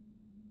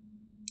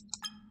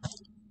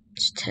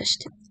 Let's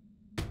test it.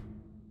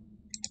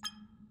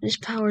 This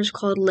power is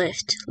called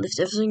Lift. Lift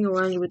everything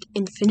around you with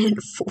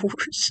infinite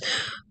force.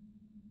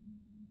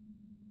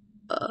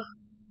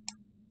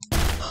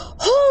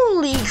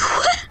 Holy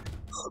crap!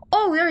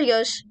 Oh, there he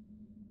goes.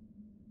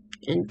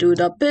 Into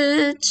the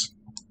pit.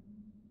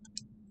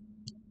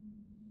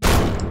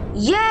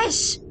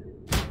 Yes!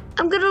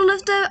 I'm gonna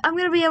lift the. I'm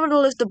gonna be able to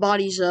lift the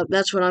bodies up.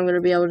 That's what I'm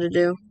gonna be able to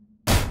do.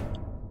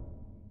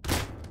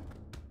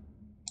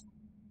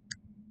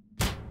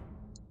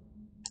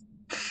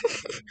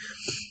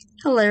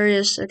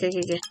 Hilarious. Okay,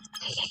 here we go.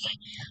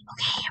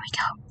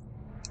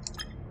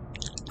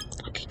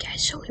 Okay,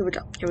 guys, so here we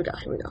go.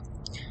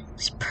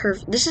 It's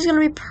perfect. This is gonna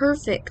be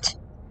perfect.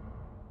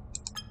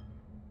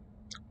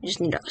 You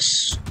just need to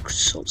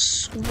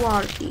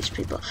swat these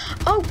people.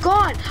 Oh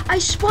god! I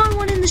spawned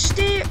one in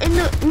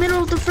the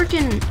middle of the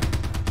freaking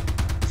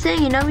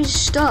thing, and now he's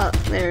stuck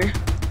there.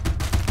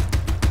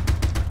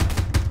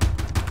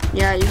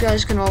 Yeah, you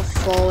guys can all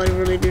fall. I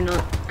really do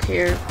not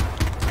care.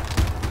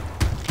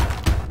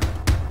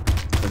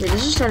 Okay,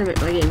 this is starting to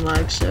make my game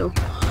lag, so.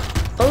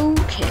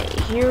 Okay,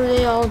 here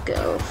they all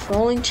go.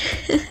 Falling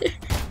together.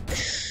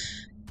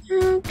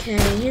 Okay,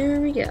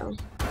 here we go.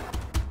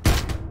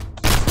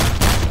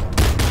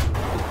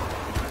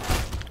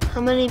 How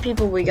many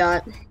people we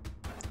got?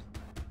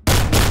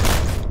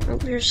 Oh,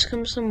 here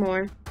comes some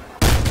more.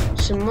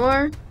 Some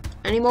more?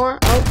 Any more?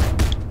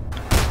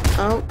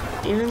 Oh,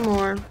 even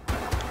more.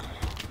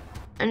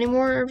 Any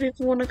more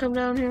people want to come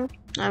down here?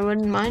 I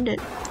wouldn't mind it.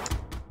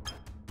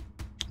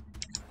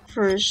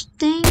 First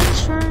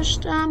things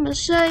first, I'ma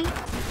say.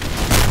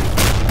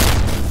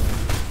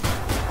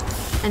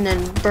 And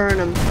then burn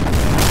them.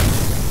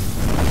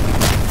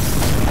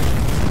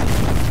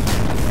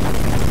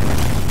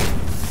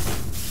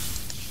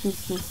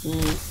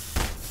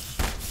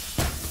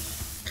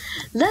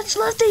 Let's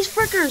lift these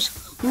frickers!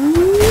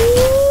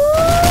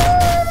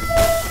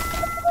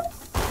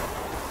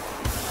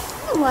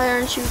 Why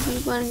aren't you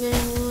people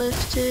getting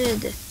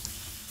lifted?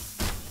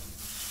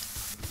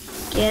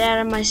 Get out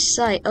of my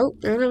sight. Oh,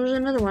 there was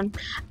another one.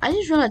 I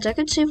just realized I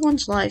could save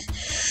one's life.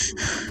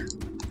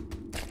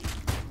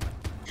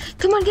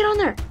 Come on, get on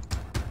there.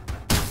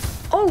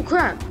 Oh,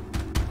 crap.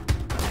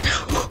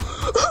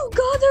 Oh,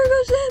 God, there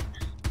goes that.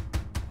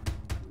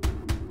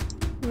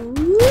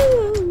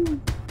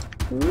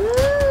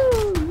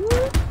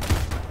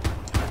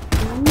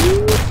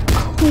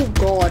 Oh,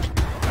 God.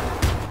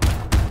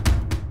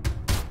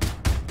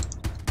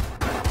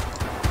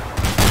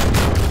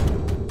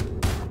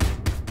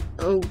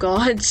 Oh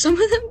god, some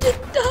of them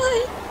didn't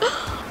die.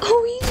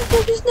 Oh, he just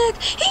broke his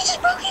neck. He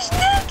just broke his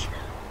neck.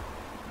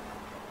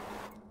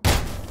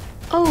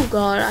 Oh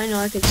god, I know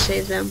I could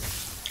save them.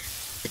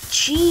 But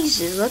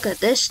Jesus, look at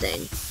this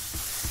thing.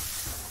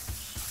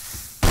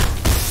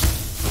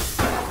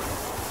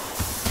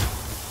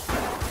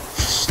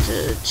 Just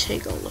to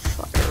take all the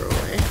fire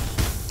away.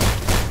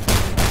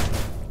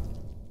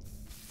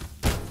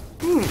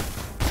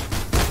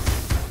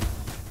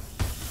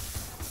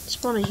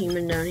 Spawn a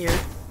human down here.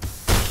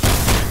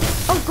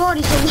 Oh god,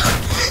 he's alive!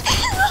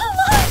 He's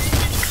alive!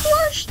 He's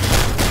crushed!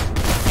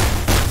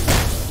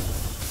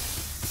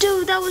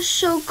 Dude, that was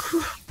so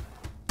cool.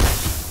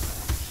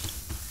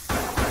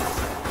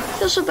 I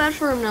feel so bad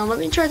for him now. Let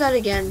me try that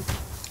again.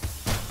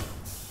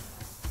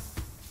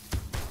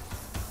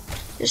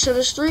 So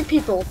there's 3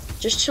 people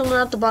just chilling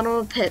at the bottom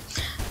of the pit.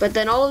 But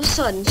then all of a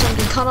sudden,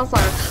 something caught on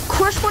fire.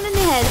 Crushed one in the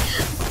head.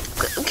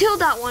 Killed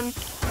that one.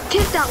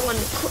 Kicked that one.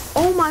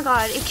 Oh my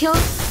god, it killed.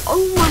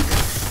 Oh my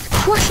god.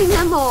 Crushing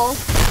them all.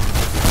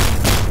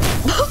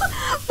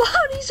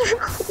 Bodies are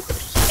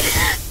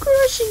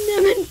crushing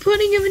them and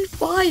putting them in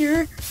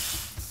fire.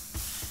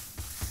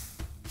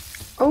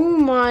 Oh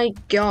my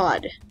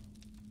god.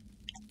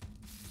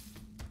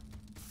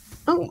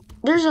 Oh,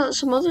 there's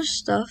some other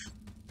stuff.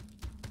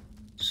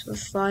 So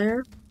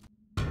fire.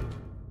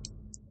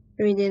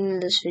 We're the end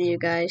of this video,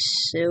 guys.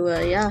 So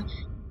yeah,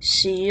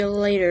 see you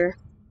later.